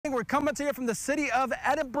morning. We're coming to you from the city of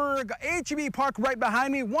Edinburgh. UTRGV Park right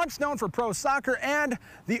behind me, once known for pro soccer and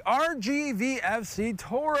the RGV FC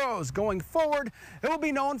Toros. Going forward, it will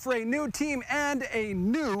be known for a new team and a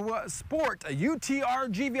new sport.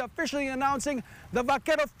 UTRGV officially announcing the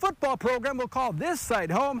Vaquero football program will call this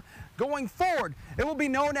site home. Going forward, it will be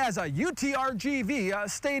known as a UTRGV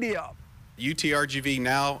Stadium. UTRGV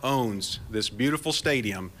now owns this beautiful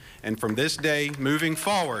stadium, and from this day moving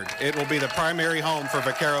forward, it will be the primary home for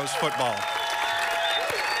Vaqueros football.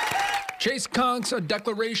 Chase Conk's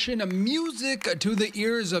declaration of music to the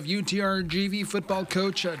ears of UTRGV football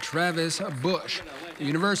coach Travis Bush. The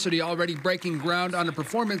university already breaking ground on a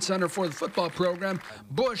performance center for the football program.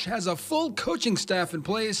 Bush has a full coaching staff in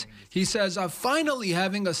place. He says finally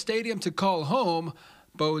having a stadium to call home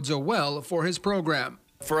bodes well for his program.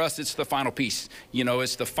 For us, it's the final piece. You know,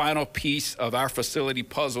 it's the final piece of our facility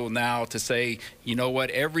puzzle now to say, you know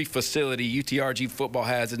what, every facility UTRG football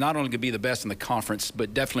has is not only going to be the best in the conference,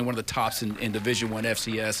 but definitely one of the tops in Division I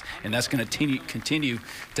FCS, and that's going to continue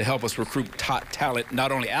to help us recruit top talent,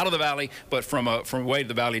 not only out of the valley, but from way to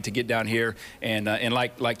the valley to get down here and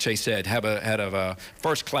like Chase said, have a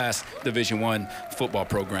first-class Division I football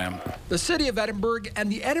program. The city of Edinburgh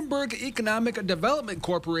and the Edinburgh Economic Development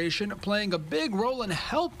Corporation playing a big role in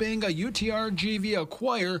helping a UTRGV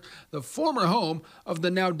acquire the former home of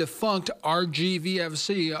the now defunct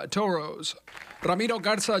RGVFC Toros. Ramiro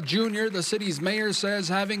Garza Jr., the city's mayor, says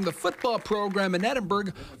having the football program in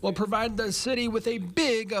Edinburgh will provide the city with a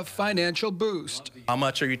big financial boost. How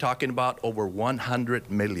much are you talking about? Over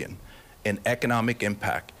 100 million in economic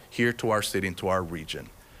impact here to our city and to our region.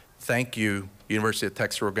 Thank you, University of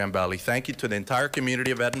Texas Rio Grande Valley. Thank you to the entire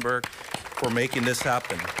community of Edinburgh for making this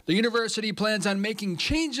happen. The university plans on making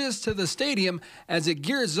changes to the stadium as it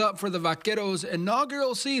gears up for the Vaqueros'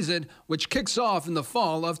 inaugural season, which kicks off in the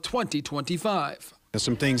fall of 2025.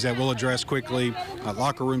 Some things that we'll address quickly,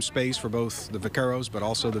 locker room space for both the Vaqueros but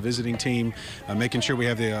also the visiting team, making sure we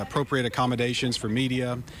have the appropriate accommodations for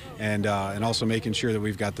media, and also making sure that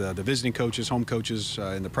we've got the visiting coaches, home coaches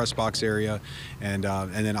in the press box area, and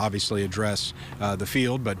then obviously address the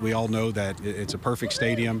field. But we all know that it's a perfect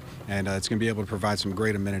stadium, and it's going to be able to provide some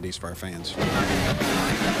great amenities for our fans.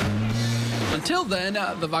 Until then,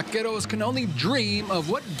 the Vaqueros can only dream of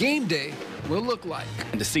what game day will look like.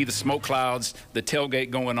 And to see the smoke clouds, the tailgate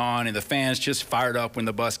going on, and the fans just fired up when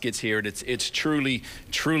the bus gets here, it's truly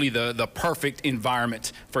the perfect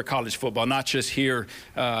environment for college football, not just here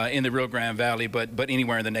in the Rio Grande Valley, but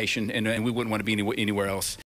anywhere in the nation, and we wouldn't want to be anywhere else.